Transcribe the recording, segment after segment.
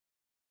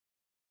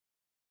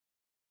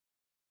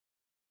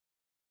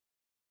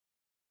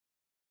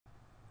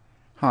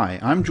Hi,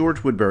 I'm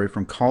George Woodbury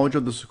from College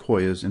of the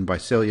Sequoias in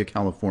Visalia,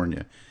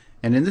 California,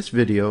 and in this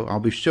video I'll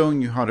be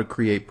showing you how to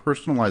create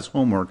personalized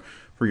homework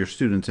for your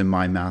students in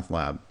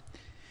MyMathLab.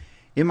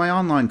 In my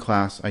online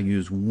class, I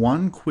use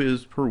one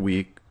quiz per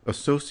week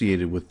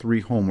associated with 3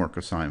 homework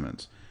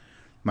assignments.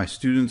 My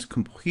students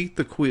complete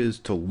the quiz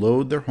to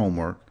load their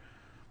homework.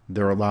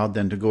 They're allowed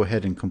then to go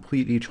ahead and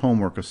complete each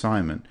homework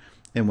assignment,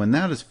 and when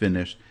that is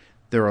finished,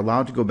 they're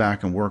allowed to go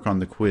back and work on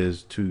the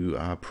quiz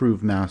to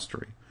prove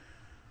mastery.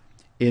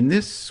 In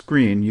this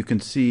screen, you can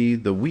see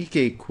the week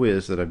 8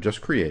 quiz that I've just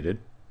created.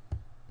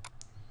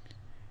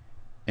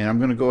 And I'm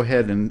going to go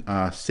ahead and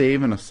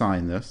save and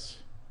assign this.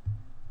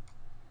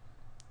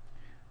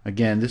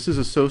 Again, this is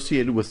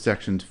associated with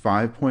sections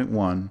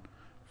 5.1,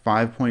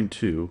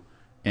 5.2,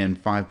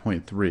 and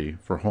 5.3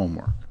 for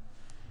homework.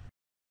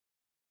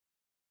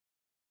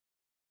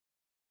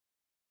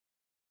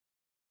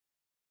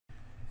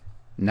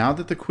 Now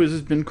that the quiz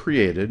has been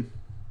created,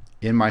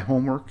 in my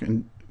homework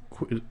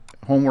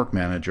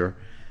manager,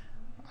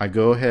 I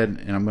go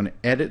ahead and I'm going to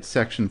edit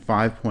section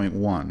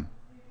 5.1,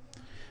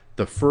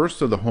 the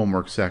first of the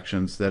homework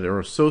sections that are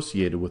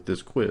associated with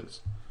this quiz.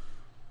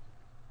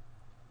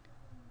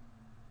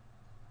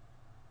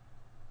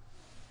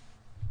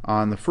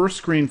 On the first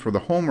screen for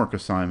the homework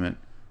assignment,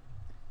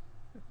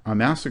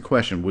 I'm asked a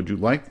question: would you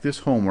like this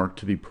homework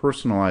to be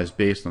personalized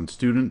based on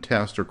student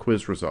test or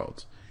quiz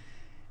results?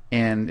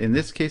 And in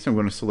this case, I'm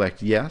going to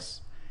select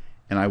yes,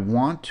 and I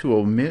want to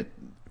omit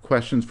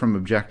questions from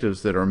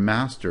objectives that are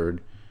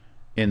mastered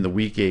in the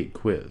week 8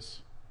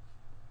 quiz.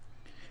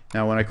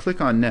 Now when I click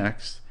on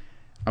next,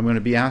 I'm going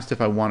to be asked if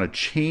I want to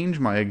change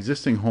my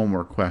existing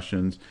homework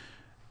questions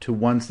to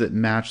ones that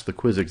match the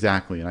quiz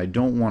exactly, and I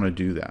don't want to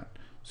do that.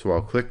 So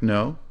I'll click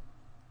no.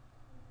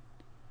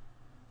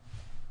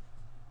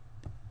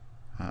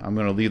 I'm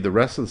going to leave the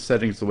rest of the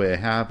settings the way I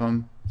have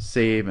them,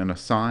 save and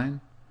assign.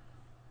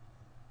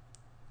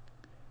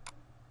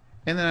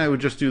 And then I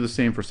would just do the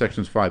same for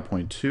sections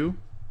 5.2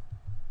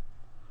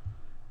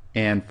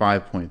 and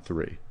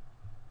 5.3.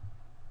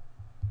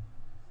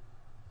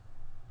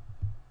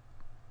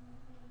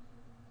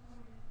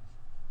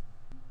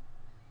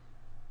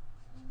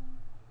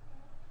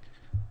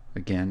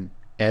 Again,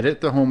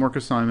 edit the homework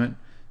assignment,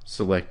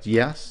 select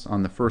yes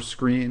on the first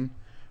screen,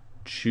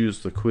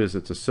 choose the quiz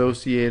that's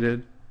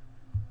associated.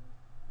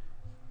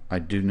 I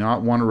do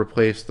not want to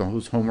replace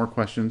those homework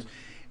questions,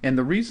 and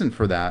the reason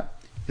for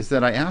that is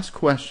that I ask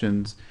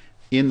questions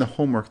in the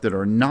homework that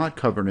are not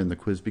covered in the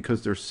quiz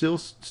because there's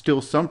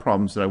still some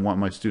problems that I want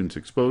my students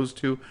exposed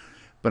to,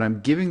 but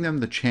I'm giving them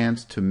the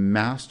chance to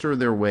master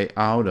their way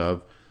out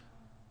of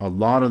a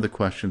lot of the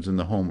questions in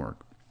the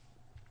homework.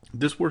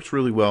 This works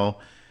really well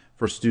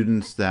for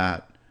students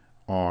that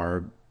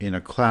are in a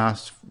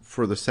class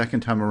for the second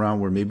time around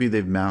where maybe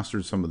they've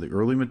mastered some of the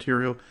early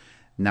material.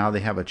 Now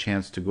they have a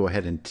chance to go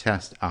ahead and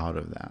test out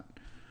of that.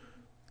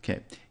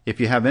 Okay,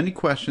 if you have any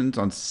questions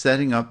on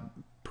setting up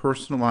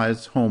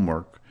personalized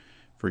homework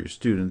for your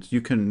students, you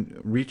can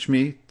reach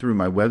me through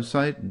my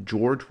website,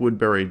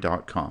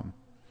 georgewoodbury.com.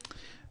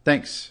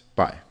 Thanks.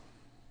 Bye.